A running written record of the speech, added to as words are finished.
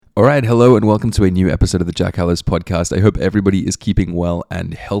All right, hello and welcome to a new episode of the Jack Hallows podcast. I hope everybody is keeping well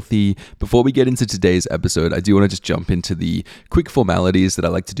and healthy. Before we get into today's episode, I do want to just jump into the quick formalities that I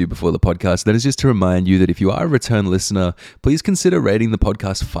like to do before the podcast. That is just to remind you that if you are a return listener, please consider rating the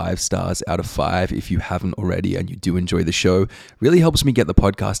podcast 5 stars out of 5 if you haven't already and you do enjoy the show. Really helps me get the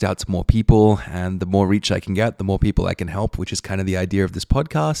podcast out to more people, and the more reach I can get, the more people I can help, which is kind of the idea of this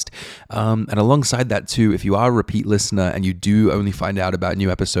podcast. And alongside that too, if you are a repeat listener and you do only find out about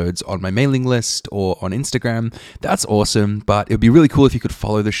new episodes on my mailing list or on Instagram, that's awesome, but it would be really cool if you could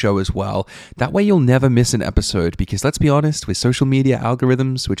follow the show as well. That way you'll never miss an episode, because let's be honest, with social media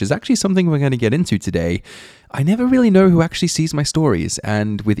algorithms, which is actually something we're going to get into today, I never really know who actually sees my stories.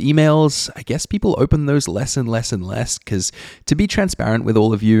 And with emails, I guess people open those less and less and less, because to be transparent with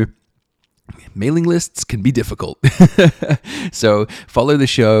all of you, mailing lists can be difficult. So follow the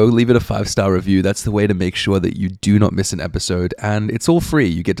show, leave it a 5-star review. That's the way to make sure that you do not miss an episode. And it's all free.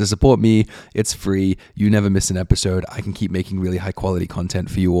 You get to support me. It's free. You never miss an episode. I can keep making really high quality content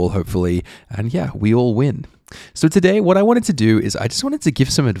for you all, hopefully. And yeah, we all win. So today, what I wanted to do is I just wanted to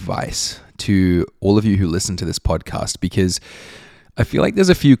give some advice to all of you who listen to this podcast, because I feel like there's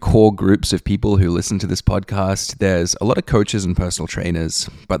a few core groups of people who listen to this podcast. There's a lot of coaches and personal trainers,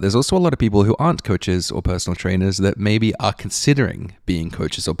 but there's also a lot of people who aren't coaches or personal trainers that maybe are considering being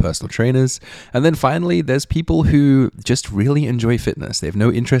coaches or personal trainers. And then finally, there's people who just really enjoy fitness. They have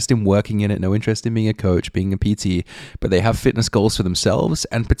no interest in working in it, no interest in being a coach, being a PT, but they have fitness goals for themselves,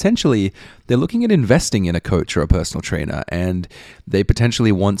 and potentially they're looking at investing in a coach or a personal trainer, and they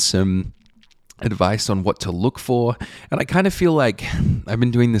potentially want some advice on what to look for. And I kind of feel like I've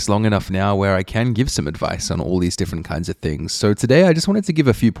been doing this long enough now where I can give some advice on all these different kinds of things. So today I just wanted to give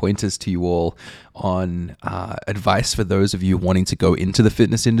a few pointers to you all on advice for those of you wanting to go into the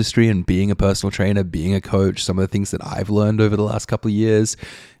fitness industry and being a personal trainer, being a coach, some of the things that I've learned over the last couple of years.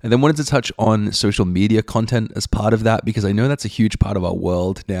 And then wanted to touch on social media content as part of that, because I know that's a huge part of our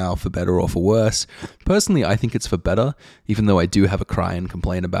world now, for better or for worse. Personally, I think it's for better, even though I do have a cry and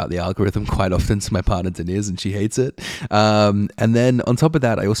complain about the algorithm quite often to my partner Denise, and she hates it. And then on top of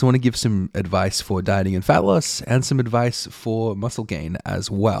that, I also want to give some advice for dieting and fat loss, and some advice for muscle gain as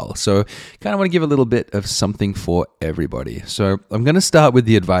well. So kind of want to give a little bit of something for everybody. So I'm going to start with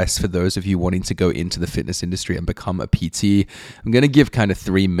the advice for those of you wanting to go into the fitness industry and become a PT. I'm going to give kind of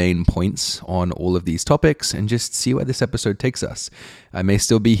 3 main points on all of these topics and just see where this episode takes us. I may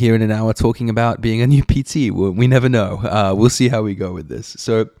still be here in an hour talking about being a new PT. We never know. We'll see how we go with this.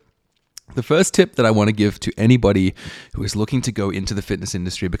 So the first tip that I want to give to anybody who is looking to go into the fitness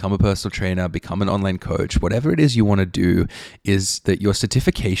industry, become a personal trainer, become an online coach, whatever it is you want to do, is that your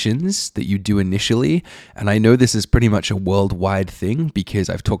certifications that you do initially, and I know this is pretty much a worldwide thing because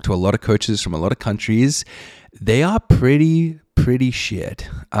I've talked to a lot of coaches from a lot of countries, they are pretty shit.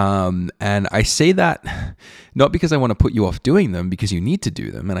 And I say that not because I want to put you off doing them, because you need to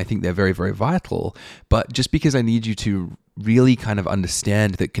do them, and I think they're very, very vital, but just because I need you to really kind of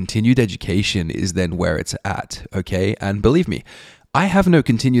understand that continued education is then where it's at, okay? And believe me, I have no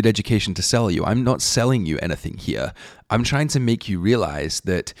continued education to sell you. I'm not selling you anything here. I'm trying to make you realize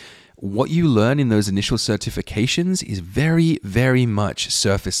that what you learn in those initial certifications is very, very much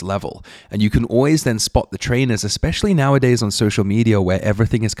surface level. And you can always then spot the trainers, especially nowadays on social media where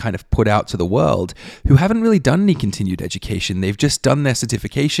everything is kind of put out to the world, who haven't really done any continued education. They've just done their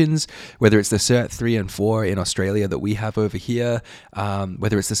certifications, whether it's the Cert 3 and 4 in Australia that we have over here,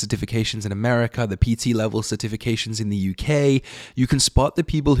 whether it's the certifications in America, the PT level certifications in the UK. You can spot the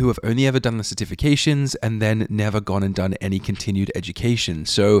people who have only ever done the certifications and then never gone and done any continued education.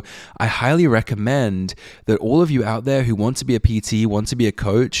 So I highly recommend that all of you out there who want to be a PT, want to be a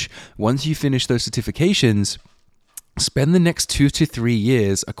coach, once you finish those certifications, spend the next 2 to 3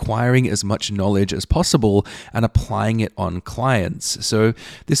 years acquiring as much knowledge as possible and applying it on clients. So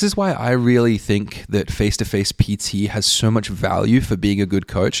this is why I really think that face-to-face PT has so much value for being a good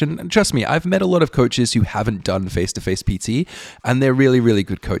coach. And trust me, I've met a lot of coaches who haven't done face-to-face PT, and they're really, really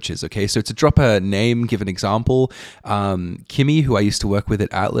good coaches. Okay, so to drop a name, give an example, Kimmy, who I used to work with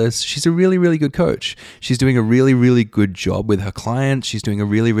at Atlas, she's a really, really good coach. She's doing a really, really good job with her clients. She's doing a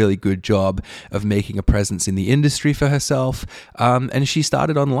really, really good job of making a presence in the industry for herself, and she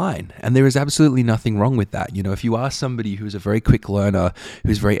started online, and there is absolutely nothing wrong with that. You know, if you are somebody who's a very quick learner,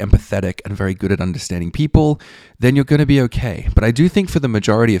 who's very empathetic and very good at understanding people, then you're going to be okay. But I do think for the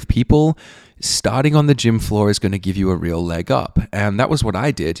majority of people, starting on the gym floor is going to give you a real leg up. And that was what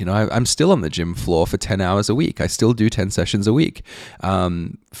I did. I'm still on the gym floor for 10 hours a week. I still do 10 sessions a week.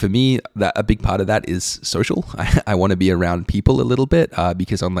 For me, a big part of that is social. I want to be around people a little bit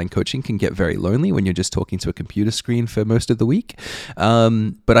because online coaching can get very lonely when you're just talking to a computer screen for most of the week.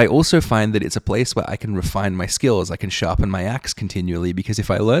 But I also find that it's a place where I can refine my skills. I can sharpen my axe continually, because if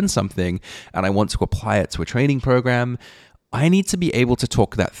I learn something and I want to apply it to a training program, I need to be able to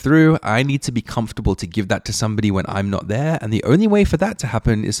talk that through. I need to be comfortable to give that to somebody when I'm not there. And the only way for that to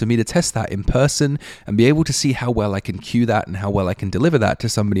happen is for me to test that in person and be able to see how well I can cue that and how well I can deliver that to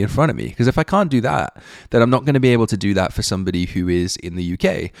somebody in front of me. Because if I can't do that, then I'm not going to be able to do that for somebody who is in the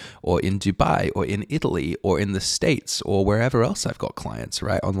UK or in Dubai or in Italy or in the States or wherever else I've got clients,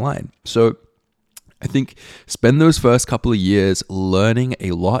 right, online. So I think spend those first couple of years learning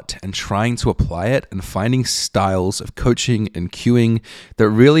a lot and trying to apply it and finding styles of coaching and cueing that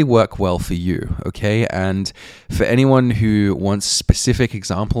really work well for you, okay? And for anyone who wants specific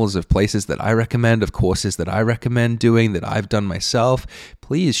examples of places that I recommend, of courses that I recommend doing that I've done myself,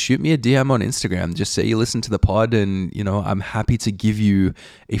 please shoot me a DM on Instagram. Just say you listen to the pod and, I'm happy to give you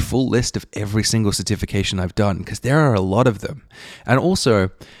a full list of every single certification I've done, because there are a lot of them. And also,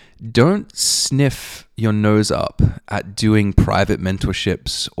 don't sniff your nose up at doing private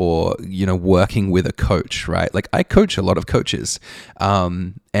mentorships or, working with a coach, right? Like, I coach a lot of coaches.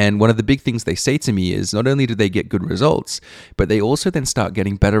 And one of the big things they say to me is not only do they get good results, but they also then start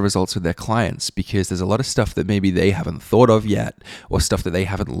getting better results with their clients, because there's a lot of stuff that maybe they haven't thought of yet or stuff that they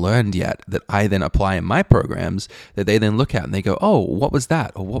haven't learned yet that I then apply in my programs that they then look at and they go, oh, what was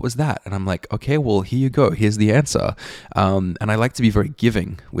that? Or what was that? And I'm like, okay, well, here you go. Here's the answer. And I like to be very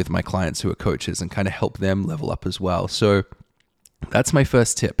giving with my clients who are coaches and kind of help them level up as well. So that's my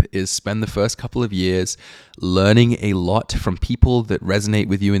first tip, is spend the first couple of years learning a lot from people that resonate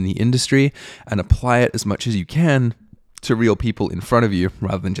with you in the industry and apply it as much as you can to real people in front of you,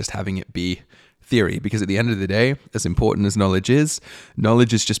 rather than just having it be theory. Because at the end of the day, as important as knowledge is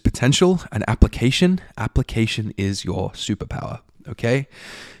just potential, and application is your superpower, okay?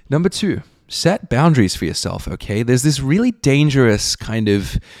 Number 2, set boundaries for yourself, okay? There's this really dangerous kind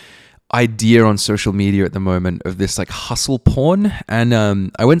of idea on social media at the moment of this like hustle porn. And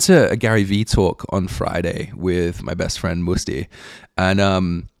I went to a Gary Vee talk on Friday with my best friend Musti,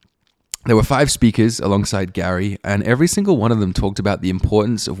 and there were 5 speakers alongside Gary, and every single one of them talked about the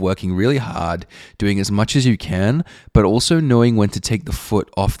importance of working really hard, doing as much as you can, but also knowing when to take the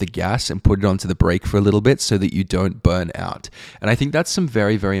foot off the gas and put it onto the brake for a little bit so that you don't burn out. And I think that's some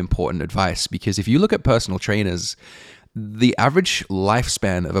very, very important advice, because if you look at personal trainers, the average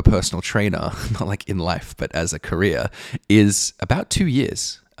lifespan of a personal trainer, not like in life, but as a career, is about 2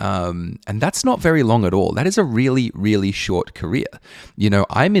 years. And that's not very long at all. That is a really, really short career.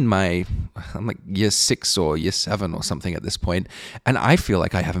 I'm like year 6 or year 7 or something at this point, and I feel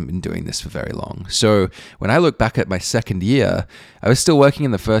like I haven't been doing this for very long. So when I look back at my second year, I was still working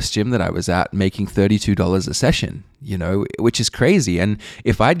in the first gym that I was at, making $32 a session, which is crazy. And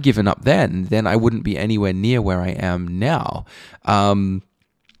if I'd given up then I wouldn't be anywhere near where I am now.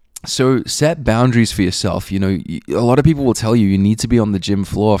 So set boundaries for yourself. A lot of people will tell you need to be on the gym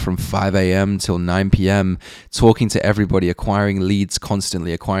floor from 5 a.m. till 9 p.m. talking to everybody, acquiring leads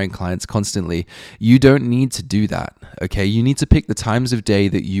constantly, acquiring clients constantly. You don't need to do that, okay? You need to pick the times of day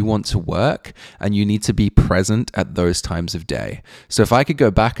that you want to work, and you need to be present at those times of day. So if I could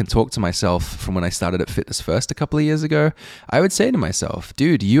go back and talk to myself from when I started at Fitness First a couple of years ago, I would say to myself,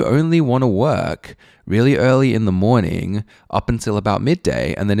 dude, you only want to work really early in the morning up until about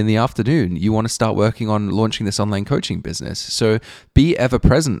midday, and then in the afternoon you want to start working on launching this online coaching business. So be ever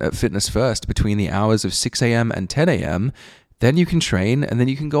present at Fitness First between the hours of 6 a.m. and 10 a.m. Then you can train, and then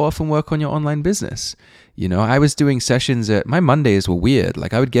you can go off and work on your online business. I was doing sessions my Mondays were weird.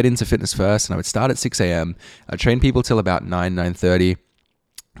 Like, I would get into Fitness First and I would start at 6 a.m. I'd train people till about 9:30.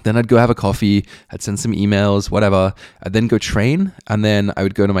 Then I'd go have a coffee, I'd send some emails, whatever. I'd then go train, and then I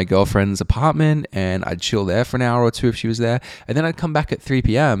would go to my girlfriend's apartment and I'd chill there for an hour or two if she was there. And then I'd come back at 3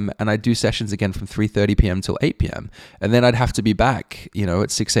 p.m. and I'd do sessions again from 3:30 p.m. till 8 p.m. And then I'd have to be back,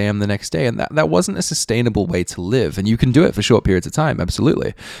 at 6 a.m. the next day. And that wasn't a sustainable way to live. And you can do it for short periods of time,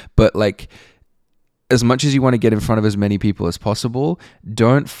 absolutely. But as much as you want to get in front of as many people as possible,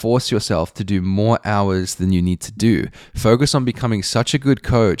 don't force yourself to do more hours than you need to do. Focus on becoming such a good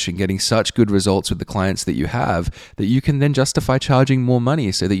coach and getting such good results with the clients that you have that you can then justify charging more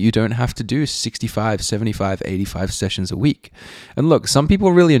money so that you don't have to do 65, 75, 85 sessions a week. And look, some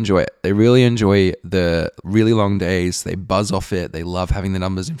people really enjoy it. They really enjoy the really long days. They buzz off it. They love having the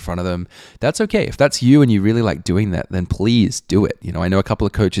numbers in front of them. That's okay. If that's you and you really like doing that, then please do it. I know a couple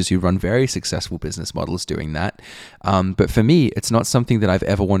of coaches who run very successful business models doing that. But for me, it's not something that I've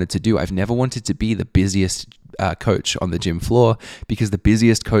ever wanted to do. I've never wanted to be the busiest coach on the gym floor, because the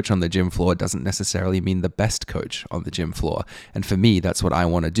busiest coach on the gym floor doesn't necessarily mean the best coach on the gym floor. And for me, that's what I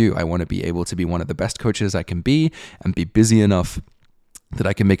want to do. I want to be able to be one of the best coaches I can be and be busy enough that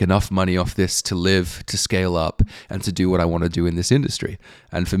I can make enough money off this to live, to scale up, and to do what I want to do in this industry.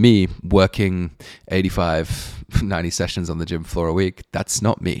 And for me, working 85, 90 sessions on the gym floor a week, that's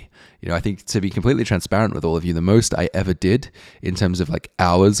not me. I think, to be completely transparent with all of you, the most I ever did in terms of like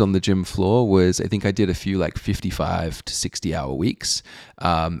hours on the gym floor was, I think I did a few like 55 to 60 hour weeks.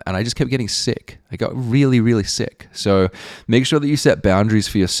 And I just kept getting sick. I got really, really sick. So make sure that you set boundaries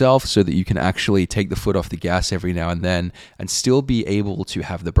for yourself so that you can actually take the foot off the gas every now and then and still be able to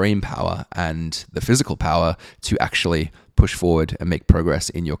have the brain power and the physical power to actually push forward and make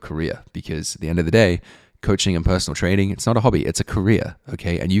progress in your career. Because at the end of the day, coaching and personal training, it's not a hobby, it's a career,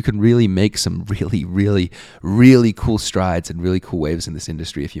 okay? And you can really make some really, really, really cool strides and really cool waves in this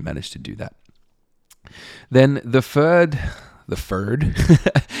industry if you manage to do that. Then the third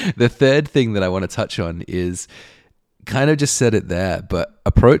thing that I want to touch on is, kind of just said it there, but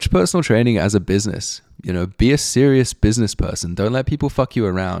approach personal training as a business. Be a serious business person. Don't let people fuck you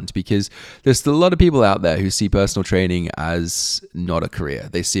around, because there's still a lot of people out there who see personal training as not a career.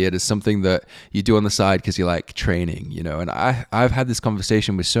 They see it as something that you do on the side because you like training, and I've had this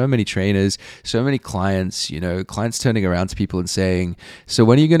conversation with so many trainers, so many clients, clients turning around to people and saying, so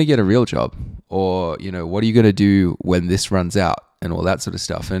when are you going to get a real job? Or, what are you going to do when this runs out, and all that sort of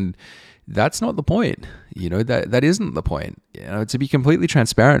stuff. And that's not the point. That isn't the point. To be completely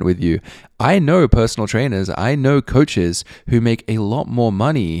transparent with you, I know personal trainers, I know coaches who make a lot more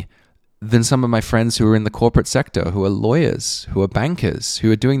money than some of my friends who are in the corporate sector, who are lawyers, who are bankers,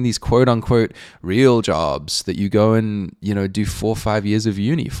 who are doing these quote unquote real jobs that you go and, do 4 or 5 years of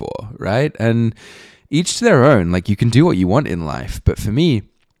uni for, right? And each to their own. Like, you can do what you want in life. But for me,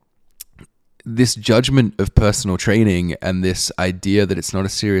 this judgment of personal training and this idea that it's not a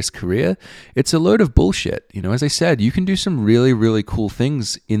serious career, it's a load of bullshit. As I said, you can do some really, really cool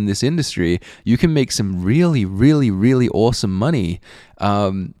things in this industry. You can make some really, really, really awesome money.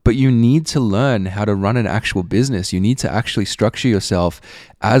 But you need to learn how to run an actual business. You need to actually structure yourself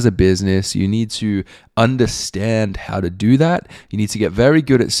as a business. You need to understand how to do that. You need to get very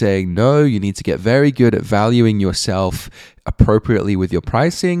good at saying no. You need to get very good at valuing yourself appropriately with your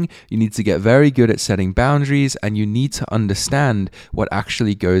pricing. You need to get very good at setting boundaries, and you need to understand what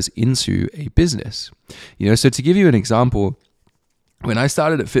actually goes into a business. So to give you an example, when I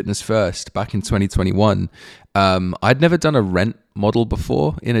started at Fitness First back in 2021, I'd never done a rent model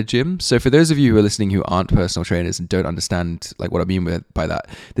before in a gym. So for those of you who are listening who aren't personal trainers and don't understand like what I mean by that,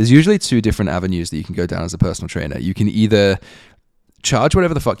 there's usually 2 different avenues that you can go down as a personal trainer. You can either charge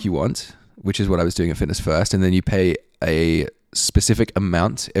whatever the fuck you want, which is what I was doing at Fitness First, and then you pay a specific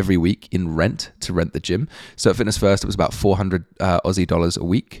amount every week in rent to rent the gym. So at Fitness First, it was about 400 Aussie dollars a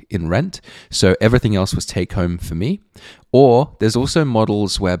week in rent. So everything else was take home for me. Or there's also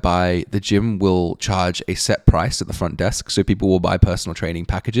models whereby the gym will charge a set price at the front desk. So people will buy personal training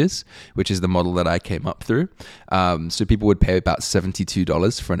packages, which is the model that I came up through. So people would pay about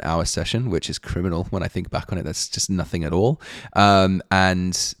 $72 for an hour session, which is criminal when I think back on it. That's just nothing at all. And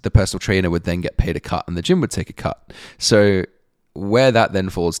the personal trainer would then get paid a cut and the gym would take a cut. So where that then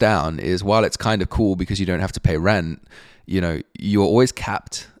falls down is, while it's kind of cool because you don't have to pay rent, you're always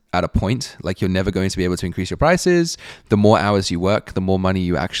capped at a point. Like, you're never going to be able to increase your prices. The more hours you work, the more money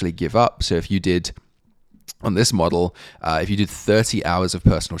you actually give up. So if you did, on this model, if you did 30 hours of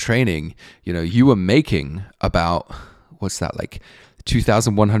personal training, you were making about, what's that, like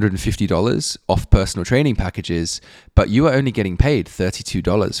 $2,150 off personal training packages, but you were only getting paid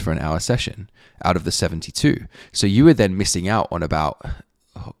 $32 for an hour session out of the 72. So you were then missing out on about,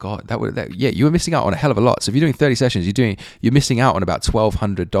 you were missing out on a hell of a lot. So if you're doing 30 sessions, you're missing out on about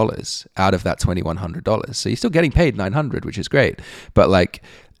 $1,200 out of that $2,100. So you're still getting paid $900, which is great. But like,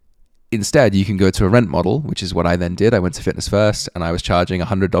 instead, you can go to a rent model, which is what I then did. I went to Fitness First and I was charging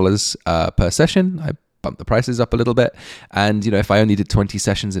 $100 per session. I bump the prices up a little bit. And, if I only did 20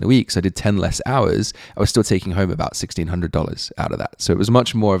 sessions in a week, so I did 10 less hours, I was still taking home about $1,600 out of that. So it was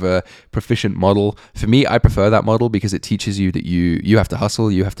much more of a proficient model. For me, I prefer that model because it teaches you that you have to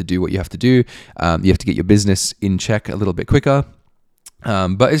hustle, you have to do what you have to do. You have to get your business in check a little bit quicker.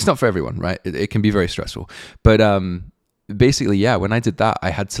 But it's not for everyone, right? It can be very stressful. But basically, yeah, when I did that,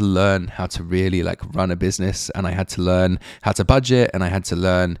 I had to learn how to really run a business, and I had to learn how to budget, and I had to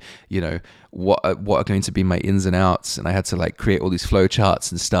learn, what are going to be my ins and outs, and I had to create all these flow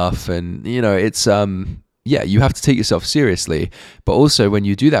charts and stuff. And it's yeah, you have to take yourself seriously. But also, when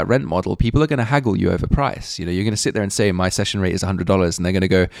you do that rent model, people are going to haggle you over price. You're going to sit there and say, my session rate is $100. And they're going to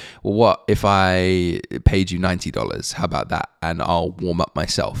go, well, what if I paid you $90? How about that? And I'll warm up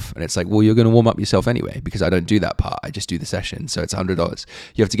myself. And it's like, well, you're going to warm up yourself anyway, because I don't do that part. I just do the session. So it's $100.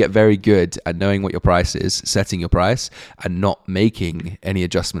 You have to get very good at knowing what your price is, setting your price, and not making any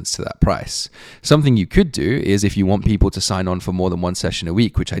adjustments to that price. Something you could do is, if you want people to sign on for more than one session a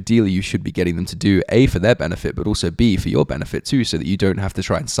week, which ideally you should be getting them to do, A, for their benefit, but also B, for your benefit too, so that you don't have to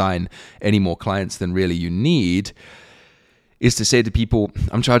try and sign any more clients than really you need, is to say to people,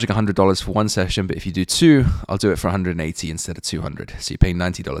 I'm charging $100 for one session, but if you do two, I'll do it for $180 instead of $200. So you're paying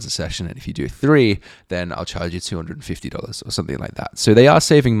 $90 a session. And if you do three, then I'll charge you $250 or something like that. So they are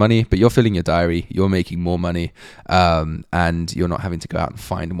saving money, but you're filling your diary, you're making more money, and you're not having to go out and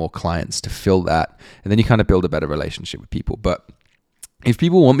find more clients to fill that. And then you kind of build a better relationship with people. But if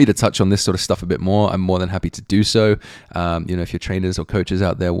people want me to touch on this sort of stuff a bit more, I'm more than happy to do so. If you're trainers or coaches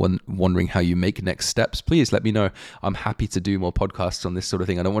out there wondering how you make next steps, please let me know. I'm happy to do more podcasts on this sort of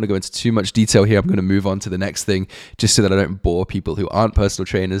thing. I don't want to go into too much detail here. I'm going to move on to the next thing just so that I don't bore people who aren't personal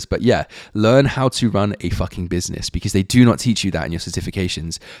trainers. But yeah, learn how to run a fucking business, because they do not teach you that in your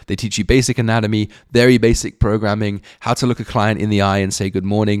certifications. They teach you basic anatomy, very basic programming, how to look a client in the eye and say good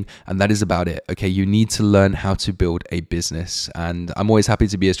morning. And that is about it. Okay, you need to learn how to build a business. And I'm always happy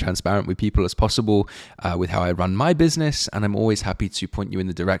to be as transparent with people as possible with how I run my business, and I'm always happy to point you in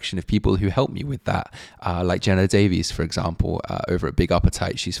the direction of people who help me with that, like Jenna Davies, for example, over at Big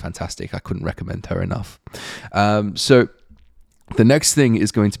Appetite. She's fantastic. I couldn't recommend her enough. So the next thing is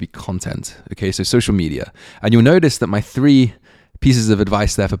going to be content. Okay, so social media. And you'll notice that my 3 pieces of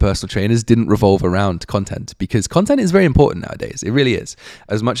advice there for personal trainers didn't revolve around content, because content is very important nowadays. It really is.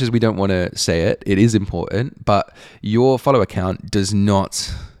 As much as we don't want to say it, it is important, but your follower count does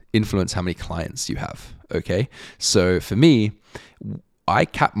not influence how many clients you have. Okay. So for me, I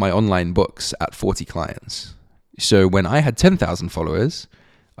capped my online books at 40 clients. So when I had 10,000 followers,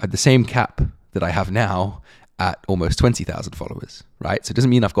 I had the same cap that I have now at almost 20,000 followers, right? So it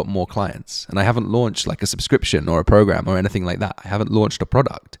doesn't mean I've got more clients, and I haven't launched a subscription or a program or anything like that. I haven't launched a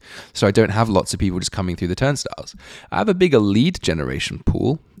product. So I don't have lots of people just coming through the turnstiles. I have a bigger lead generation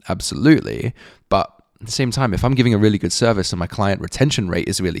pool, absolutely. But at the same time, if I'm giving a really good service and my client retention rate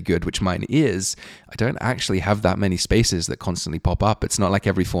is really good, which mine is, I don't actually have that many spaces that constantly pop up. It's not like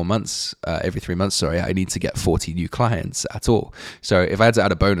every 3 months, I need to get 40 new clients at all. So if I had to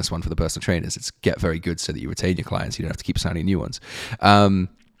add a bonus one for the personal trainers, it's get very good so that you retain your clients. You don't have to keep signing new ones.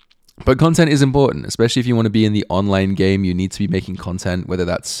 But content is important, especially if you want to be in the online game. You need to be making content, whether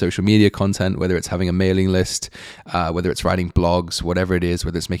that's social media content, whether it's having a mailing list, whether it's writing blogs, whatever it is,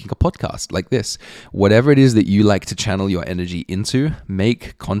 whether it's making a podcast like this, whatever it is that you like to channel your energy into,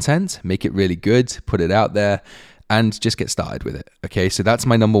 make content, make it really good, put it out there, and just get started with it. Okay, so that's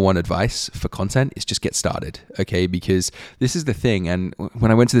my number one advice for content, is just get started. Okay, because this is the thing. And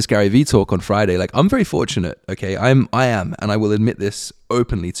when I went to this Gary Vee talk on Friday, I'm very fortunate. Okay, I am, and I will admit this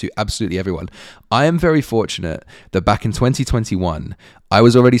openly to absolutely everyone. I am very fortunate that back in 2021, I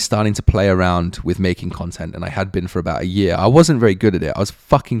was already starting to play around with making content, and I had been for about a year. I wasn't very good at it. I was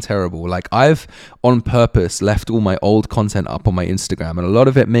fucking terrible. I've on purpose left all my old content up on my Instagram, and a lot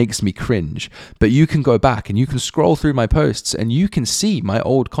of it makes me cringe. But you can go back and you can scroll through my posts and you can see my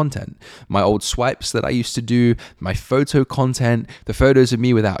old content, my old swipes that I used to do, my photo content, the photos of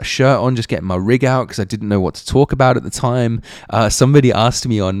me without a shirt on, just getting my rig out because I didn't know what to talk about at the time. Somebody asked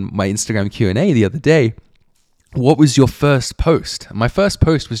me on my Instagram Q&A the other day, what was your first post? My first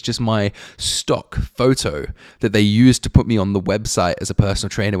post was just my stock photo that they used to put me on the website as a personal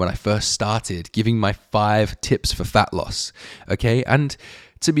trainer when I first started, giving my 5 tips for fat loss. Okay. And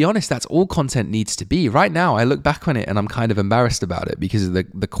to be honest, that's all content needs to be. Right now, I look back on it and I'm kind of embarrassed about it because of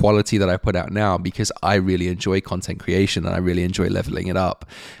the quality that I put out now, because I really enjoy content creation and I really enjoy leveling it up.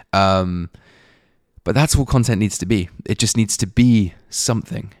 But that's all content needs to be. It just needs to be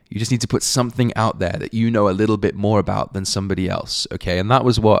something. You just need to put something out there that you know a little bit more about than somebody else, okay? And that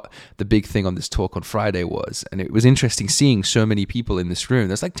was what the big thing on this talk on Friday was. And it was interesting seeing so many people in this room.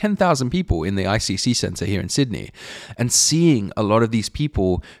 There's like 10,000 people in the ICC Centre here in Sydney. And seeing a lot of these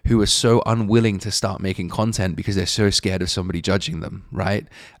people who are so unwilling to start making content because they're so scared of somebody judging them, right?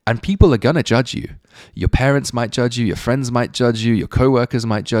 And people are gonna judge you. Your parents might judge you, your friends might judge you, your coworkers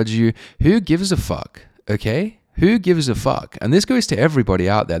might judge you. Who gives a fuck, okay? Who gives a fuck? And this goes to everybody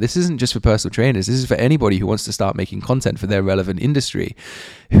out there. This isn't just for personal trainers. This is for anybody who wants to start making content for their relevant industry.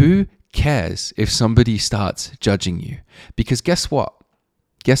 Who cares if somebody starts judging you? Because guess what?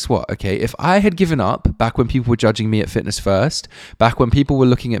 Okay, if I had given up back when people were judging me at Fitness First, back when people were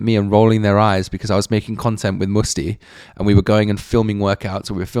looking at me and rolling their eyes because I was making content with Musti and we were going and filming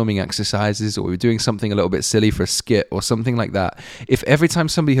workouts or we were filming exercises or we were doing something a little bit silly for a skit or something like that, if every time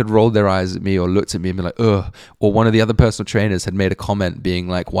somebody had rolled their eyes at me or looked at me and been like, ugh, or one of the other personal trainers had made a comment being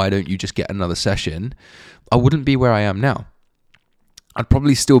like, why don't you just get another session? I wouldn't be where I am now. I'd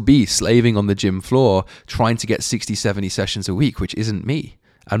probably still be slaving on the gym floor trying to get 60, 70 sessions a week, which isn't me,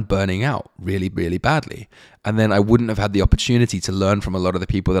 and burning out really, really badly. And then I wouldn't have had the opportunity to learn from a lot of the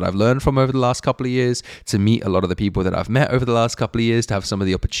people that I've learned from over the last couple of years, to meet a lot of the people that I've met over the last couple of years, to have some of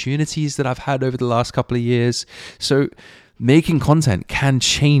the opportunities that I've had over the last couple of years. So making content can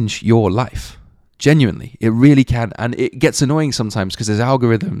change your life. Genuinely, it really can. And it gets annoying sometimes because there's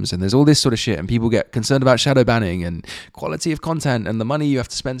algorithms and there's all this sort of shit and people get concerned about shadow banning and quality of content and the money you have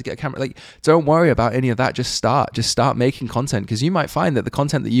to spend to get a camera. Like, don't worry about any of that. Just start making content, because you might find that the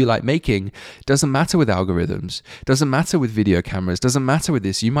content that you like making doesn't matter with algorithms, doesn't matter with video cameras, doesn't matter with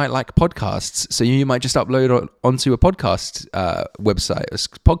this. You might like podcasts, so you might just upload onto a podcast website, a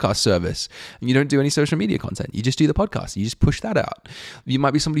podcast service, and you don't do any social media content. You just do the podcast. You just push that out. You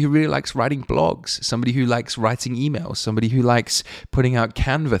might be somebody who really likes writing blogs, somebody who likes writing emails, somebody who likes putting out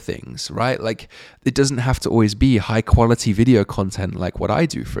Canva things, right? Like, it doesn't have to always be high quality video content like what I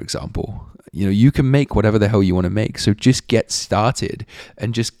do, for example. You know, you can make whatever the hell you want to make. So just get started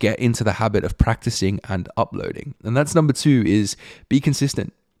and just get into the habit of practicing and uploading. And that's number 2, is be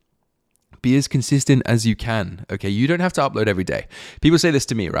consistent. Be as consistent as you can, okay? You don't have to upload every day. People say this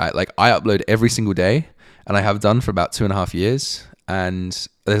to me, right? Like, I upload every single day, and I have done for about 2.5 years. And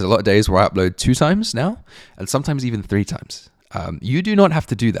there's a lot of days where I upload 2 times now, and sometimes even 3 times. You do not have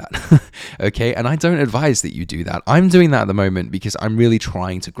to do that, okay? And I don't advise that you do that. I'm doing that at the moment because I'm really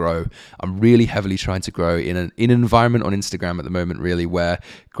trying to grow. I'm really heavily trying to grow in an environment on Instagram at the moment, really, where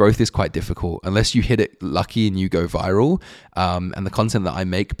growth is quite difficult unless you hit it lucky and you go viral. And the content that I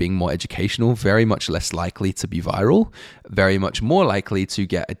make being more educational, very much less likely to be viral, very much more likely to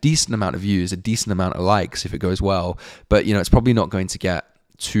get a decent amount of views, a decent amount of likes if it goes well. But, you know, it's probably not going to get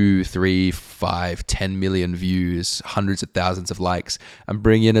 2, 3, 5, 10 million views, hundreds of thousands of likes, and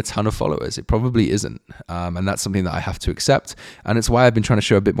bring in a ton of followers. It probably isn't. And that's something that I have to accept. And it's why I've been trying to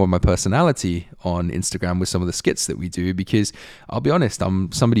show a bit more of my personality on Instagram with some of the skits that we do, because I'll be honest,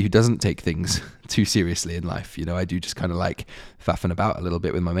 I'm somebody who doesn't take things too seriously in life. You know, I do just kind of like faffing about a little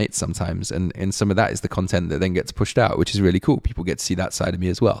bit with my mates sometimes. And some of that is the content that then gets pushed out, which is really cool. People get to see that side of me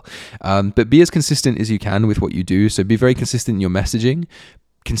as well. But be as consistent as you can with what you do. So be very consistent in your messaging.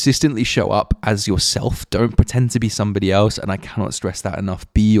 Consistently show up as yourself. Don't pretend to be somebody else. And I cannot stress that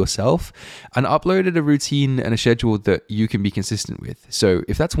enough. Be yourself, and upload at a routine and a schedule that you can be consistent with. So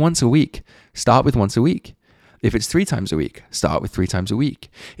if that's once a week, start with once a week. If it's 3 times a week, start with 3 times a week.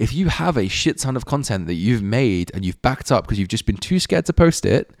 If you have a shit ton of content that you've made and you've backed up because you've just been too scared to post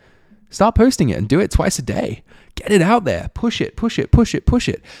it, start posting it and do it twice a day. Get it out there. Push it.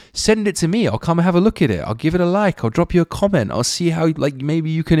 Send it to me. I'll come and have a look at it. I'll give it a like. I'll drop you a comment. I'll see how, like, maybe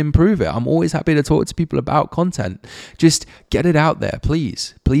you can improve it. I'm always happy to talk to people about content. Just get it out there,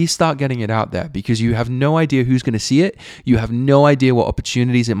 please. Please start getting it out there, because you have no idea who's going to see it. You have no idea what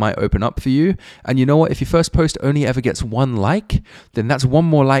opportunities it might open up for you. And you know what? If your first post only ever gets 1 like, then that's 1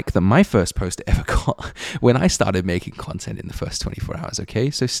 more like than my first post ever got when I started making content in the first 24 hours,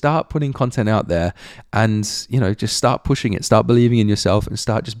 okay? So start putting content out there and, you know, just start pushing it, start believing in yourself, and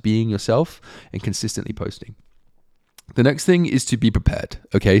start just being yourself and consistently posting. The next thing is to be prepared.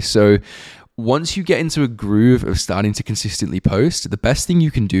 Okay, so once you get into a groove of starting to consistently post, the best thing you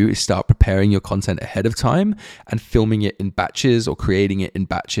can do is start preparing your content ahead of time and filming it in batches or creating it in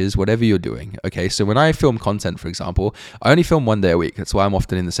batches, whatever you're doing. Okay, so when I film content, for example, I only film 1 day a week. That's why I'm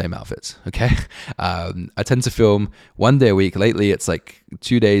often in the same outfits. Okay, I tend to film 1 day a week. Lately, it's like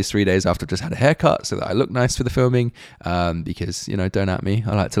 2 days, 3 days after I've just had a haircut so that I look nice for the filming, because, you know, don't at me.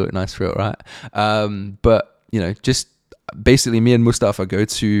 I like to look nice for it, right? But, you know, just basically me and Mustafa go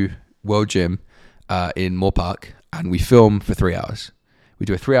to World Gym in Moore Park, and we film for 3 hours. We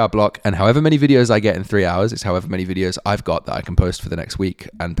do a 3-hour block, and however many videos I get in 3 hours is however many videos I've got that I can post for the next week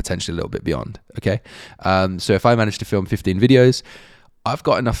and potentially a little bit beyond. Okay. So if I manage to film 15 videos, I've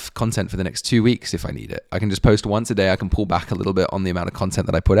got enough content for the next 2 weeks if I need it. I can just post once a day. I can pull back a little bit on the amount of content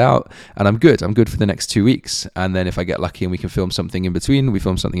that I put out, and I'm good. I'm good for the next 2 weeks. And then if I get lucky and we can film something in between, we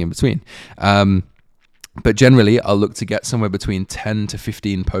film something in between. But generally, I'll look to get somewhere between 10 to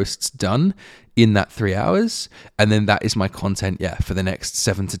 15 posts done in that 3 hours. And then that is my content, for the next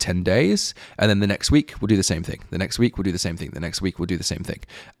 7 to 10 days. And then the next week, we'll do the same thing. The next week, we'll do the same thing. The next week, we'll do the same thing.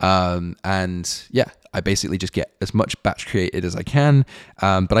 I basically just get as much batch created as I can,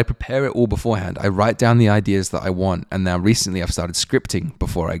 but I prepare it all beforehand. I write down the ideas that I want, and now recently I've started scripting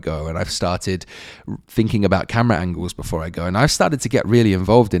before I go, and I've started thinking about camera angles before I go, and I've started to get really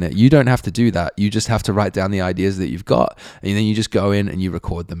involved in it. You don't have to do that. You just have to write down the ideas that you've got, and then you just go in and you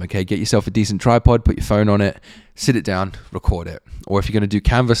record them, okay? Get yourself a decent tripod, put your phone on it, sit it down, record it. Or if you're going to do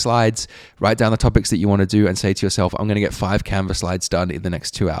Canva slides, write down the topics that you want to do and say to yourself, I'm going to get 5 Canva slides done in the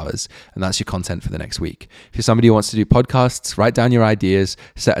next 2 hours. And that's your content for the next week. If you're somebody who wants to do podcasts, write down your ideas,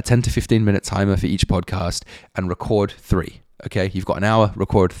 set a 10 to 15 minute timer for each podcast, and record 3. Okay, you've got an hour,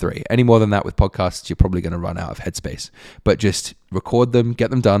 record 3. Any more than that with podcasts, you're probably going to run out of headspace. But just record them,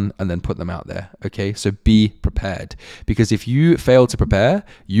 get them done, and then put them out there. Okay, so be prepared. Because if you fail to prepare,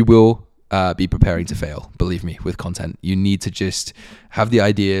 you will be preparing to fail. Believe me, with content, you need to just have the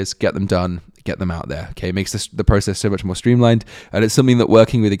ideas, get them done, get them out there. Okay, it makes the process so much more streamlined, and it's something that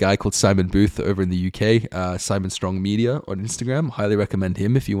working with a guy called Simon Booth over in the UK, Simon Strong Media on Instagram, highly recommend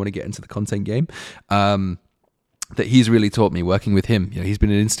him if you want to get into the content game. That he's really taught me working with him. He's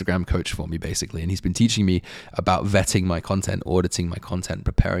been an Instagram coach for me basically, and he's been teaching me about vetting my content, auditing my content,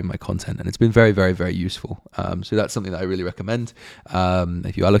 preparing my content, and it's been very, very, very useful. So that's something that I really recommend.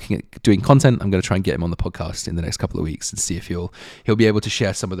 If you are looking at doing content, I'm going to try and get him on the podcast in the next couple of weeks and see if he'll be able to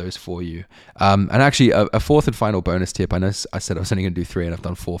share some of those for you. And actually, a fourth and final bonus tip. I know I said I was only going to do 3, and I've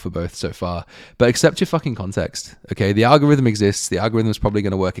done 4 for both so far. But accept your fucking context. Okay, the algorithm exists. The algorithm is probably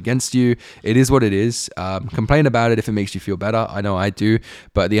going to work against you. It is what it is. Complain about it if it makes you feel better. I know I do,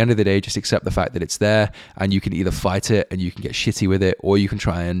 but at the end of the day, just accept the fact that it's there, and you can either fight it and you can get shitty with it, or you can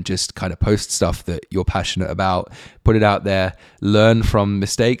try and just kind of post stuff that you're passionate about, put it out there, learn from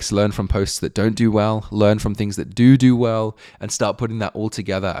mistakes, learn from posts that don't do well, learn from things that do well, and start putting that all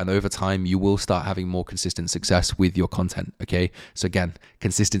together. And over time, you will start having more consistent success with your content. Okay, so again,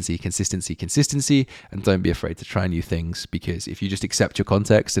 consistency, and don't be afraid to try new things, because if you just accept your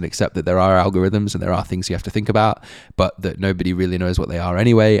context and accept that there are algorithms and there are things you have to think about, but that nobody really knows what they are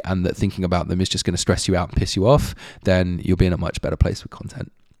anyway, and that thinking about them is just going to stress you out and piss you off, then you'll be in a much better place with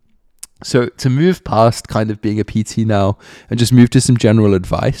content. So to move past kind of being a PT now and just move to some general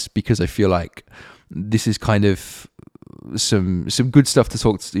advice, because I feel like this is kind of some good stuff to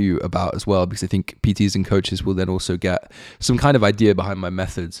talk to you about as well, because I think PTs and coaches will then also get some kind of idea behind my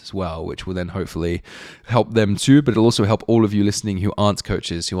methods as well, which will then hopefully help them too, but it'll also help all of you listening who aren't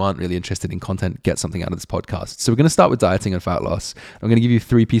coaches, who aren't really interested in content, get something out of this podcast. So we're going to start with dieting and fat loss. I'm going to give you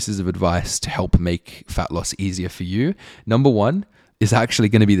 3 pieces of advice to help make fat loss easier for you. Number 1 is actually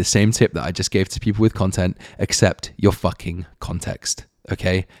going to be the same tip that I just gave to people with content, except your fucking context.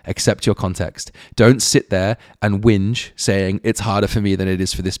 Okay, accept your context. Don't sit there and whinge saying it's harder for me than it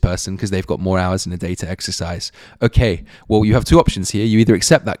is for this person because they've got more hours in a day to exercise. Okay, well, you have 2 options here. You either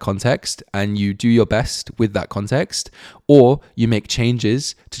accept that context and you do your best with that context, or you make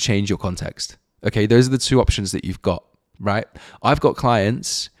changes to change your context. Okay, those are the 2 options that you've got, right? I've got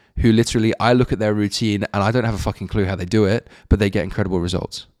clients who literally, I look at their routine and I don't have a fucking clue how they do it, but they get incredible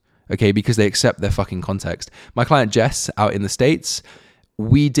results. Okay, because they accept their fucking context. My client Jess out in the States,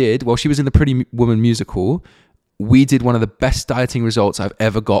 she was in the Pretty Woman musical. We did one of the best dieting results I've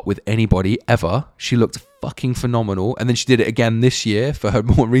ever got with anybody ever. She looked fucking phenomenal. And then she did it again this year for her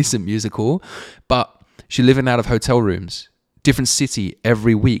more recent musical. But she living out of hotel rooms, different city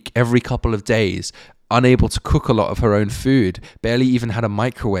every week, every couple of days, unable to cook a lot of her own food, barely even had a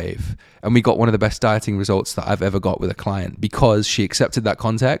microwave. And we got one of the best dieting results that I've ever got with a client because she accepted that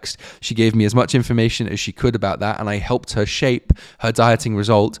context. She gave me as much information as she could about that, and I helped her shape her dieting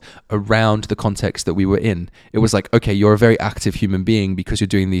result around the context that we were in. It was like, okay, you're a very active human being because you're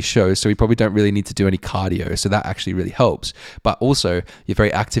doing these shows, so we probably don't really need to do any cardio, so that actually really helps. But also, you're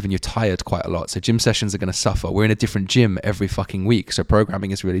very active and you're tired quite a lot, so gym sessions are going to suffer. We're in a different gym every fucking week, so programming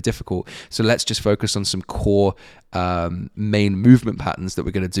is really difficult. So let's just focus on some core main movement patterns that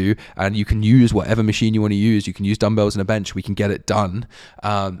we're going to do, and you can use whatever machine you want to use. You can use dumbbells and a bench. We can get it done.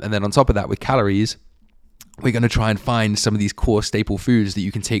 And then on top of that, with calories, We're going to try and find some of these core staple foods that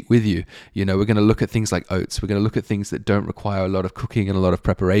you can take with you. We're going to look at things like oats. We're going to look at things that don't require a lot of cooking and a lot of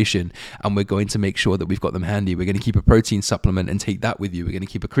preparation. And we're going to make sure that we've got them handy. We're going to keep a protein supplement and take that with you. We're going to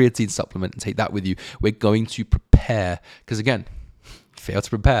keep a creatine supplement and take that with you. We're going to prepare, because again, fail to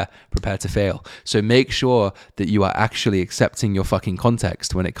prepare to fail. So make sure that you are actually accepting your fucking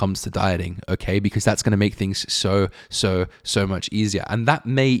context when it comes to dieting, okay? Because that's going to make things so much easier. And that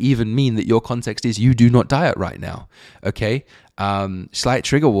may even mean that your context is you do not diet right now, okay? Slight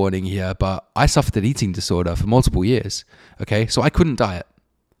trigger warning here, but I suffered an eating disorder for multiple years, okay? So I couldn't diet.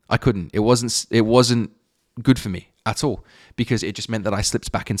 I couldn't. It wasn't good for me at all, because it just meant that I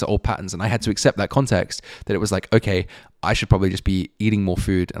slipped back into old patterns, and I had to accept that context, that it was like, okay, I should probably just be eating more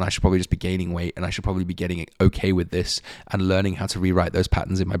food, and I should probably just be gaining weight, and I should probably be getting okay with this and learning how to rewrite those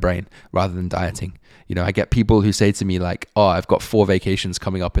patterns in my brain rather than dieting. I get people who say to me like, oh, I've got 4 vacations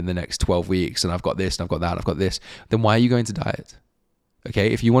coming up in the next 12 weeks and I've got this and I've got that, I've got this. Then why are you going to diet?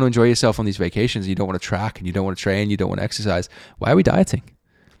 Okay, if you want to enjoy yourself on these vacations, you don't want to track and you don't want to train, you don't want to exercise, why are we dieting?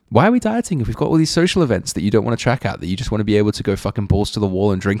 Why are we dieting if we've got all these social events that you don't want to track at, that you just want to be able to go fucking balls to the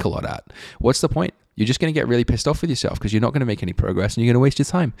wall and drink a lot at? What's the point? You're just going to get really pissed off with yourself because you're not going to make any progress and you're going to waste your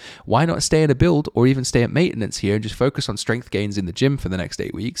time. Why not stay in a build or even stay at maintenance here and just focus on strength gains in the gym for the next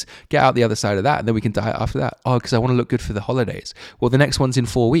 8 weeks, get out the other side of that, and then we can diet after that. Oh, because I want to look good for the holidays. Well, the next one's in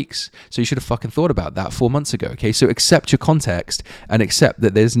 4 weeks. So you should have fucking thought about that 4 months ago. Okay, so accept your context and accept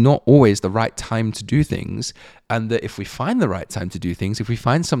that there's not always the right time to do things. And that if we find the right time to do things, if we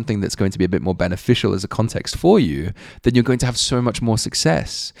find something that's going to be a bit more beneficial as a context for you, then you're going to have so much more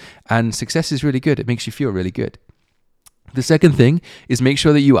success. And success is really good. It makes you feel really good. The second thing is make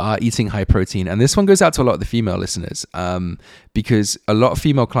sure that you are eating high protein. And this one goes out to a lot of the female listeners, because a lot of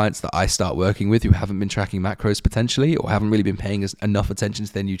female clients that I start working with who haven't been tracking macros potentially, or haven't really been paying enough attention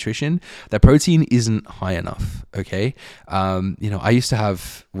to their nutrition, their protein isn't high enough, okay? I used to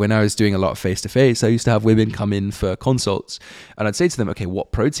have, when I was doing a lot of face-to-face, I used to have women come in for consults, and I'd say to them, okay,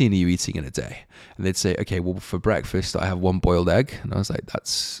 what protein are you eating in a day? And they'd say, okay, well, for breakfast, I have 1 boiled egg. And I was like,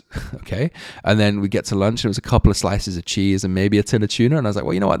 that's okay. And then we get to lunch, and it was a couple of slices of cheese and maybe a tin of tuna. And I was like,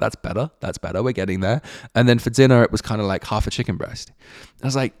 well, you know what? That's better. That's better. We're getting there. And then for dinner, it was kind of like half a chicken breast. I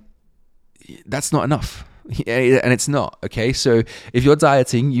was like, that's not enough. And it's not, okay? So if you're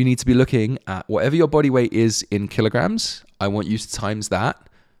dieting, you need to be looking at whatever your body weight is in kilograms. I want you to times that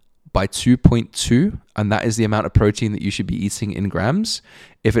by 2.2, and that is the amount of protein that you should be eating in grams.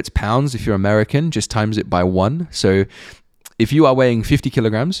 If it's pounds, if you're American, just times it by 1. So if you are weighing 50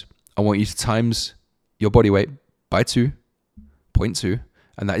 kilograms, I want you to times your body weight by 2.2,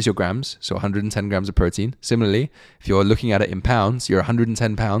 and that is your grams, so 110 grams of protein. Similarly, if you're looking at it in pounds, you're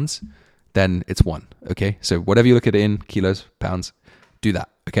 110 pounds, then it's 1, okay? So whatever you look at it in, kilos, pounds, do that,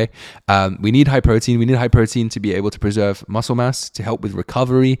 okay? We need high protein. We need high protein to be able to preserve muscle mass, to help with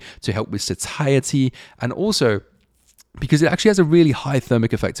recovery, to help with satiety, and also because it actually has a really high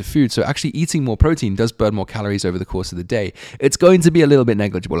thermic effect of food. So actually eating more protein does burn more calories over the course of the day. It's going to be a little bit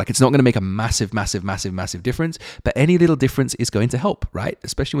negligible. Like, it's not going to make a massive difference, but any little difference is going to help, right?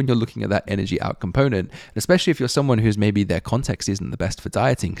 Especially when you're looking at that energy out component, and especially if you're someone who's maybe their context isn't the best for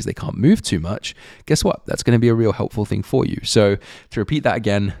dieting because they can't move too much. Guess what? That's going to be a real helpful thing for you. So to repeat that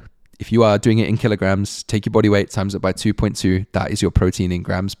again, if you are doing it in kilograms, take your body weight, times it by 2.2. That is your protein in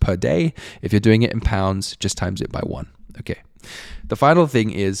grams per day. If you're doing it in pounds, just times it by 1. Okay. The final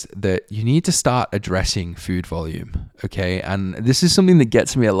thing is that you need to start addressing food volume. Okay. And this is something that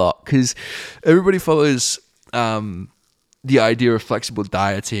gets me a lot because everybody follows the idea of flexible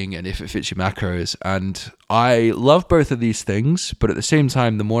dieting and if it fits your macros. And I love both of these things, but at the same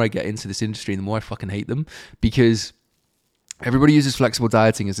time, the more I get into this industry, the more I fucking hate them, because everybody uses flexible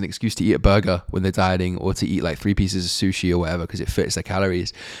dieting as an excuse to eat a burger when they're dieting, or to eat like 3 pieces of sushi or whatever because it fits their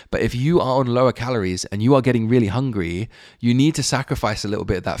calories. But if you are on lower calories and you are getting really hungry, you need to sacrifice a little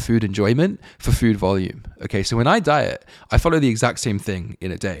bit of that food enjoyment for food volume. Okay, so when I diet, I follow the exact same thing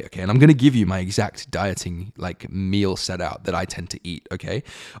in a day. Okay, and I'm going to give you my exact dieting like meal set out that I tend to eat. Okay,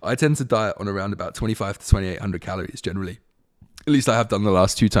 I tend to diet on around about 25 to 2,800 calories generally. At least I have done the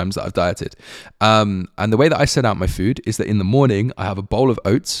last 2 times that I've dieted. And the way that I set out my food is that in the morning, I have a bowl of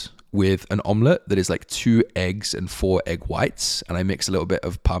oats with an omelet that is like 2 eggs and 4 egg whites. And I mix a little bit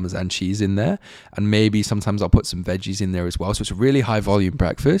of Parmesan cheese in there. And maybe sometimes I'll put some veggies in there as well. So it's a really high volume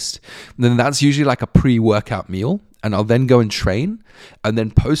breakfast. And then that's usually like a pre-workout meal. And I'll then go and train. And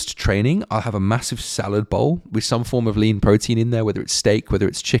then post-training, I'll have a massive salad bowl with some form of lean protein in there, whether it's steak, whether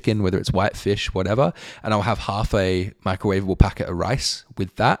it's chicken, whether it's white fish, whatever. And I'll have half a microwavable packet of rice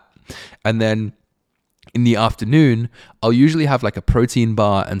with that. And then In the afternoon, I'll usually have like a protein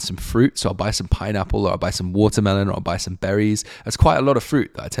bar and some fruit. So I'll buy some pineapple, or I'll buy some watermelon, or I'll buy some berries. That's quite a lot of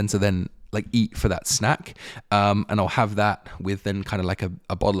fruit that I tend to then like eat for that snack. And I'll have that with then kind of like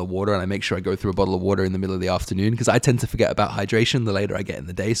a bottle of water. And I make sure I go through a bottle of water in the middle of the afternoon, because I tend to forget about hydration the later I get in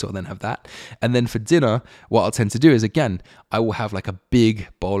the day. So I'll then have that. And then for dinner, what I'll tend to do is, again, I will have like a big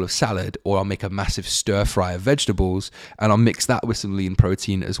bowl of salad, or I'll make a massive stir fry of vegetables, and I'll mix that with some lean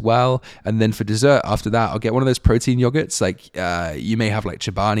protein as well. And then for dessert, after that, I'll get one of those protein yogurts. Like you may have like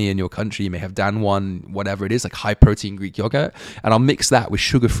Chobani in your country, you may have Danone, whatever it is, like high protein Greek yogurt. And I'll mix that with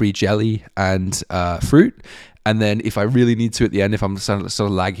sugar-free jelly and fruit. And then if I really need to at the end, if I'm sort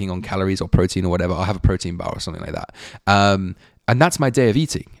of lagging on calories or protein or whatever, I'll have a protein bar or something like that. And that's my day of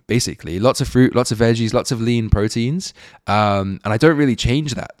eating, basically. Lots of fruit, lots of veggies, lots of lean proteins. And I don't really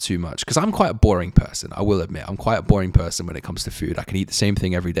change that too much, because I'm quite a boring person. I will admit, I'm quite a boring person when it comes to food. I can eat the same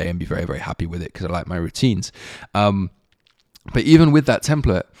thing every day and be very, very happy with it, because I like my routines. But even with that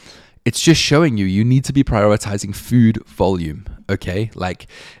template, it's just showing you need to be prioritizing food volume, okay? Like,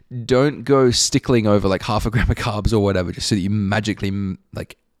 don't go stickling over like half a gram of carbs or whatever, just so that you magically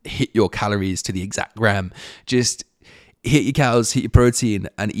like hit your calories to the exact gram. Just hit your calories, hit your protein,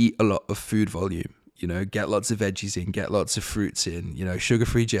 and eat a lot of food volume. You know, get lots of veggies in, get lots of fruits in. You know,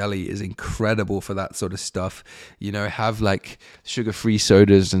 sugar-free jelly is incredible for that sort of stuff. You know, have like sugar-free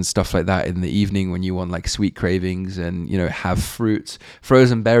sodas and stuff like that in the evening when you want like sweet cravings, and, you know, have fruits.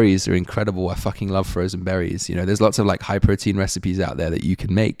 Frozen berries are incredible. I fucking love frozen berries. You know, there's lots of like high protein recipes out there that you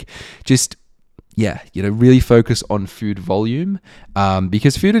can make. Just, yeah, you know, really focus on food volume,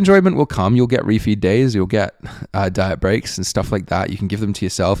 because food enjoyment will come. You'll get refeed days, you'll get diet breaks and stuff like that. You can give them to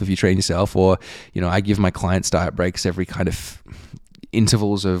yourself if you train yourself, or, you know, I give my clients diet breaks every kind of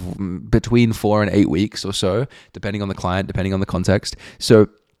intervals of between 4 and 8 weeks or so, depending on the client, depending on the context. So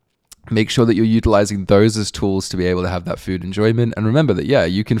make sure that you're utilizing those as tools to be able to have that food enjoyment. And remember that, yeah,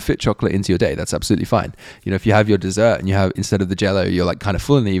 you can fit chocolate into your day. That's absolutely fine. You know, if you have your dessert and you have, instead of the Jello, you're like kind of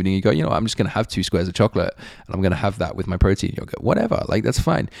full in the evening, you go, you know, I'm just going to have 2 squares of chocolate and I'm going to have that with my protein yogurt, whatever, like that's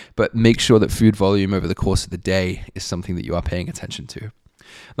fine. But make sure that food volume over the course of the day is something that you are paying attention to.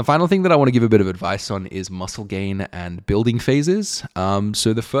 The final thing that I want to give a bit of advice on is muscle gain and building phases.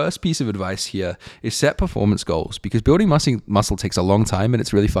 So the first piece of advice here is set performance goals, because building muscle takes a long time and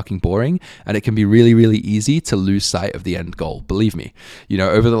it's really fucking boring, and it can be really, really easy to lose sight of the end goal. Believe me, you know,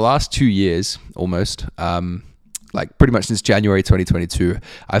 over the last 2 years, almost, like pretty much since January 2022,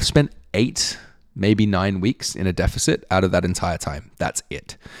 I've spent 8, maybe 9 weeks in a deficit out of that entire time. That's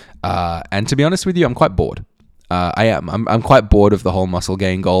it. And to be honest with you, I'm quite bored. I'm quite bored of the whole muscle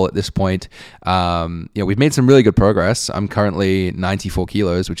gain goal at this point. You know, we've made some really good progress. I'm currently 94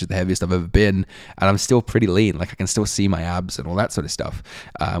 kilos, which is the heaviest I've ever been, and I'm still pretty lean. Like, I can still see my abs and all that sort of stuff,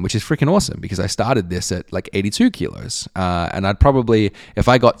 which is freaking awesome, because I started this at like 82 kilos. And I'd probably, if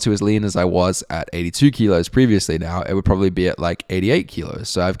I got to as lean as I was at 82 kilos previously now, it would probably be at like 88 kilos.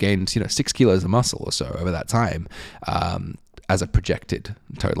 So I've gained, you know, 6 kilos of muscle or so over that time. As a projected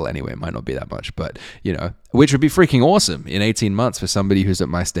total anyway, it might not be that much, but, you know, which would be freaking awesome in 18 months for somebody who's at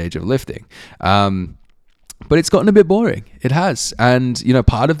my stage of lifting. But it's gotten a bit boring. It has. And, you know,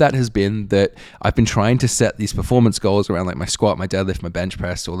 part of that has been that I've been trying to set these performance goals around like my squat, my deadlift, my bench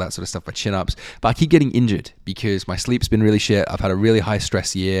press, all that sort of stuff, my chin ups. But I keep getting injured because my sleep's been really shit. I've had a really high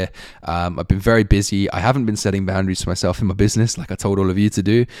stress year. I've been very busy. I haven't been setting boundaries for myself in my business like I told all of you to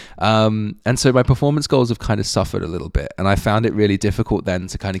do. And so my performance goals have kind of suffered a little bit. And I found it really difficult then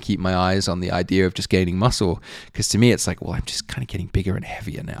to kind of keep my eyes on the idea of just gaining muscle. Because to me, it's like, well, I'm just kind of getting bigger and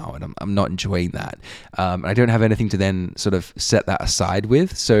heavier now. And I'm not enjoying that. I don't have anything to then sort of set that aside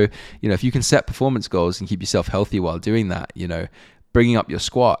with. So, you know, if you can set performance goals and keep yourself healthy while doing that, you know, bringing up your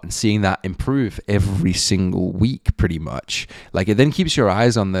squat and seeing that improve every single week pretty much, like, it then keeps your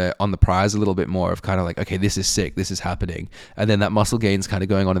eyes on the prize a little bit more of kind of like, okay, this is sick, this is happening. And then that muscle gain's kind of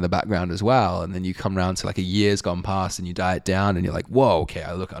going on in the background as well. And then you come around to like a year's gone past and you diet down and you're like, whoa, okay,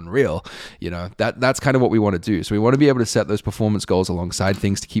 I look unreal. You know, that's kind of what we want to do. So we want to be able to set those performance goals alongside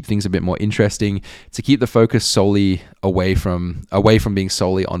things to keep things a bit more interesting, to keep the focus solely away from being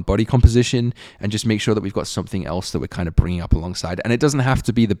solely on body composition, and just make sure that we've got something else that we're kind of bringing up alongside. And it doesn't have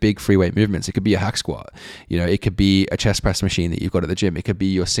to be the big free weight movements. It could be a hack squat. You know, it could be a chest press machine that you've got at the gym. It could be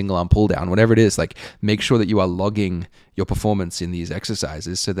your single arm pull down, whatever it is. Like, make sure that you are logging your performance in these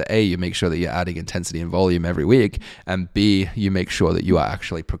exercises so that A, you make sure that you're adding intensity and volume every week, and B, you make sure that you are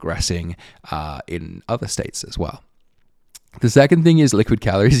actually progressing in other states as well. The second thing is liquid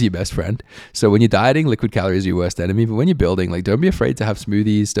calories are your best friend. So when you're dieting, liquid calories are your worst enemy. But when you're building, like, don't be afraid to have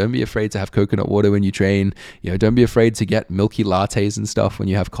smoothies. Don't be afraid to have coconut water when you train. Don't be afraid to get milky lattes and stuff when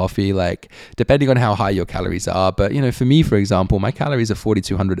you have coffee, like, depending on how high your calories are. But, for me, for example, my calories are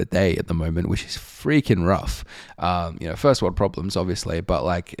 4,200 a day at the moment, which is freaking rough. First world problems, obviously, but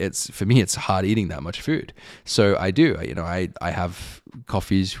like, for me, it's hard eating that much food. So I do, I have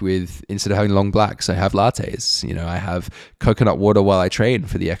coffees with, instead of having long blacks, I have lattes. I have coconut water while I train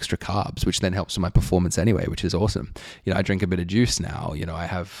for the extra carbs, which then helps with my performance anyway, which is awesome. I drink a bit of juice now. I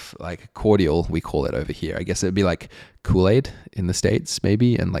have like cordial, we call it over here. I guess it'd be like Kool-Aid in the States,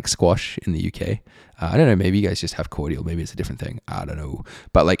 maybe, and like squash in the UK. I don't know, maybe you guys just have cordial. Maybe it's a different thing. I don't know.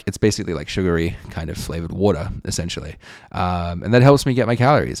 But like, it's basically like sugary kind of flavored water, essentially. And that helps me get my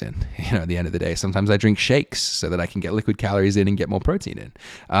calories in, at the end of the day. Sometimes I drink shakes so that I can get liquid calories in and get more protein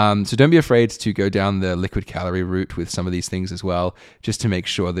in. So don't be afraid to go down the liquid calorie route with some of these things as well, just to make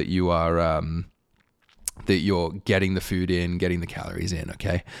sure that you are... that you're getting the food in, getting the calories in,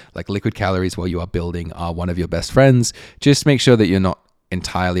 okay? Like, liquid calories while you are building are one of your best friends. Just make sure that you're not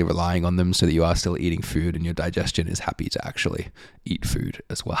entirely relying on them, so that you are still eating food and your digestion is happy to actually eat food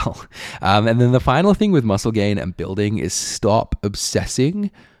as well. And then the final thing with muscle gain and building is stop obsessing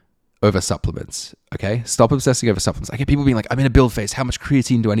over supplements, okay? Stop obsessing over supplements. I get people being like, I'm in a build phase. How much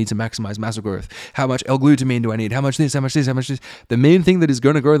creatine do I need to maximize muscle growth? How much L-glutamine do I need? How much this, how much this, how much this? The main thing that is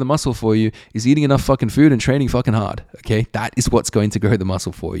going to grow the muscle for you is eating enough fucking food and training fucking hard, okay? That is what's going to grow the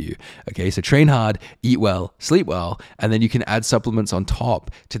muscle for you, okay? So train hard, eat well, sleep well, and then you can add supplements on top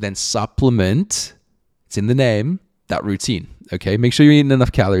to then supplement, it's in the name, that routine, okay? Make sure you're eating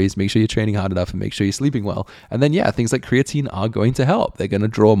enough calories, make sure you're training hard enough, and make sure you're sleeping well. And then, things like creatine are going to help. They're going to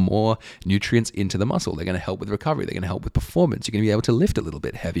draw more nutrients into the muscle. They're going to help with recovery. They're going to help with performance. You're going to be able to lift a little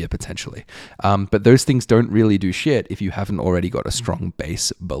bit heavier potentially. But those things don't really do shit if you haven't already got a strong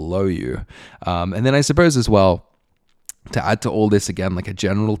base below you. And then I suppose as well, to add to all this, again, like a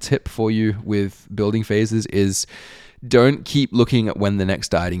general tip for you with building phases is, don't keep looking at when the next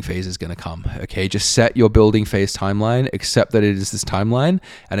dieting phase is going to come, okay? Just set your building phase timeline, accept that it is this timeline,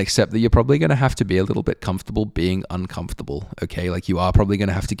 and accept that you're probably going to have to be a little bit comfortable being uncomfortable, okay? Like, you are probably going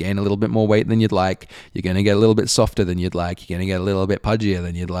to have to gain a little bit more weight than you'd like. You're going to get a little bit softer than you'd like. You're going to get a little bit pudgier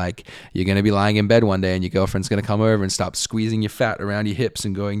than you'd like. You're going to be lying in bed one day and your girlfriend's going to come over and start squeezing your fat around your hips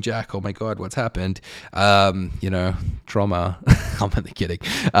and going, Jack, oh my God, what's happened? Trauma. I'm only kidding.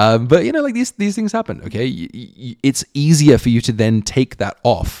 But, like, these things happen, okay? It's easier for you to then take that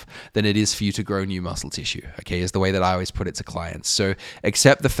off than it is for you to grow new muscle tissue, okay, is the way that I always put it to clients. So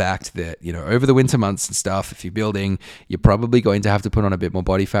accept the fact that, over the winter months and stuff, if you're building, you're probably going to have to put on a bit more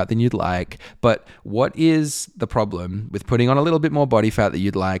body fat than you'd like. But what is the problem with putting on a little bit more body fat that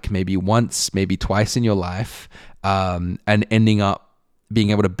you'd like maybe once, maybe twice in your life, and ending up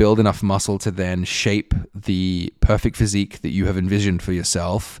being able to build enough muscle to then shape the perfect physique that you have envisioned for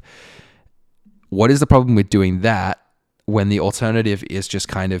yourself? What is the problem with doing that when the alternative is just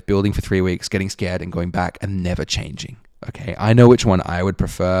kind of building for 3 weeks, getting scared and going back and never changing? Okay, I know which one I would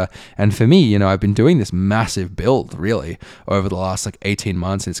prefer. And for me, I've been doing this massive build really over the last 18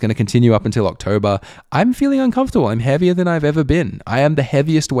 months, and it's going to continue up until October. I'm feeling uncomfortable. I'm heavier than I've ever been. I am the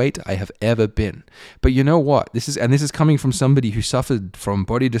heaviest weight I have ever been. But you know what? This is coming from somebody who suffered from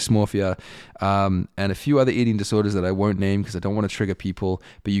body dysmorphia and a few other eating disorders that I won't name because I don't want to trigger people,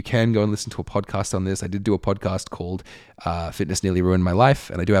 but you can go and listen to a podcast on this. I did do a podcast called Fitness Nearly Ruined My Life,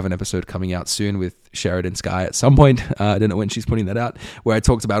 and I do have an episode coming out soon with Sheridan Sky at some point. I don't know when she's putting that out, where I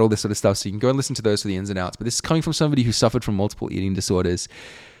talked about all this sort of stuff. So you can go and listen to those for the ins and outs. But this is coming from somebody who suffered from multiple eating disorders.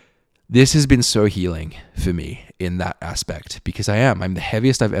 This has been so healing for me in that aspect, because I'm the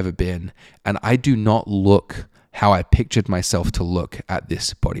heaviest I've ever been. And I do not look how I pictured myself to look at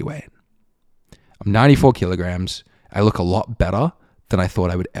this body weight. I'm 94 kilograms. I look a lot better than I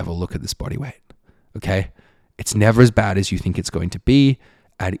thought I would ever look at this body weight. Okay. It's never as bad as you think it's going to be.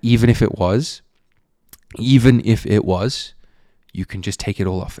 And even if it was, you can just take it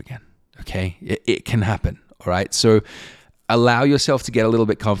all off again, okay? It can happen, all right? So allow yourself to get a little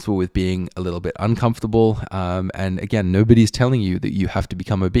bit comfortable with being a little bit uncomfortable. And again, nobody's telling you that you have to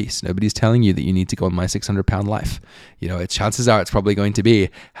become obese. Nobody's telling you that you need to go on my 600-pound life. Chances are it's probably going to be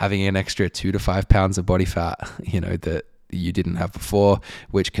having an extra 2 to 5 pounds of body fat, that you didn't have before,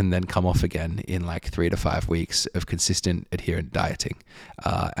 which can then come off again in 3 to 5 weeks of consistent adherent dieting.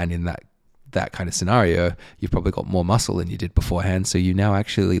 And in that kind of scenario, you've probably got more muscle than you did beforehand. So you now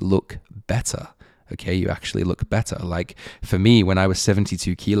actually look better. Okay. You actually look better. Like for me, when I was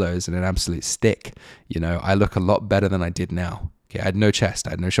 72 kilos and an absolute stick, I look a lot better than I did now. Okay. I had no chest.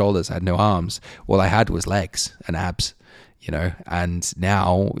 I had no shoulders. I had no arms. All I had was legs and abs. and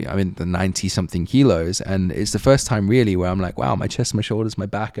now I'm in the 90 something kilos, and it's the first time really where I'm like, wow, my chest, my shoulders, my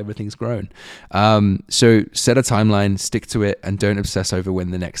back, everything's grown. So set a timeline, stick to it, and don't obsess over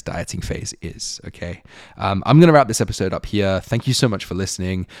when the next dieting phase is. Okay. I'm going to wrap this episode up here. Thank you so much for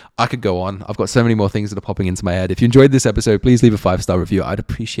listening. I could go on. I've got so many more things that are popping into my head. If you enjoyed this episode, please leave a 5-star review. I'd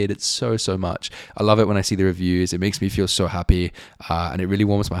appreciate it so much. I love it when I see the reviews. It makes me feel so happy. And it really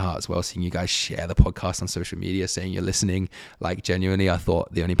warms my heart as well, seeing you guys share the podcast on social media, saying you're listening. Like, genuinely, I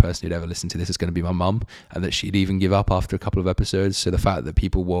thought the only person who'd ever listen to this is going to be my mum, and that she'd even give up after a couple of episodes. So the fact that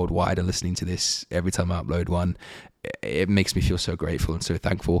people worldwide are listening to this every time I upload one, it makes me feel so grateful and so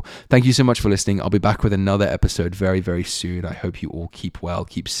thankful. Thank you so much for listening. I'll be back with another episode very soon. I hope you all keep well,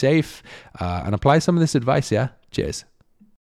 keep safe, and apply some of this advice. Yeah. Cheers.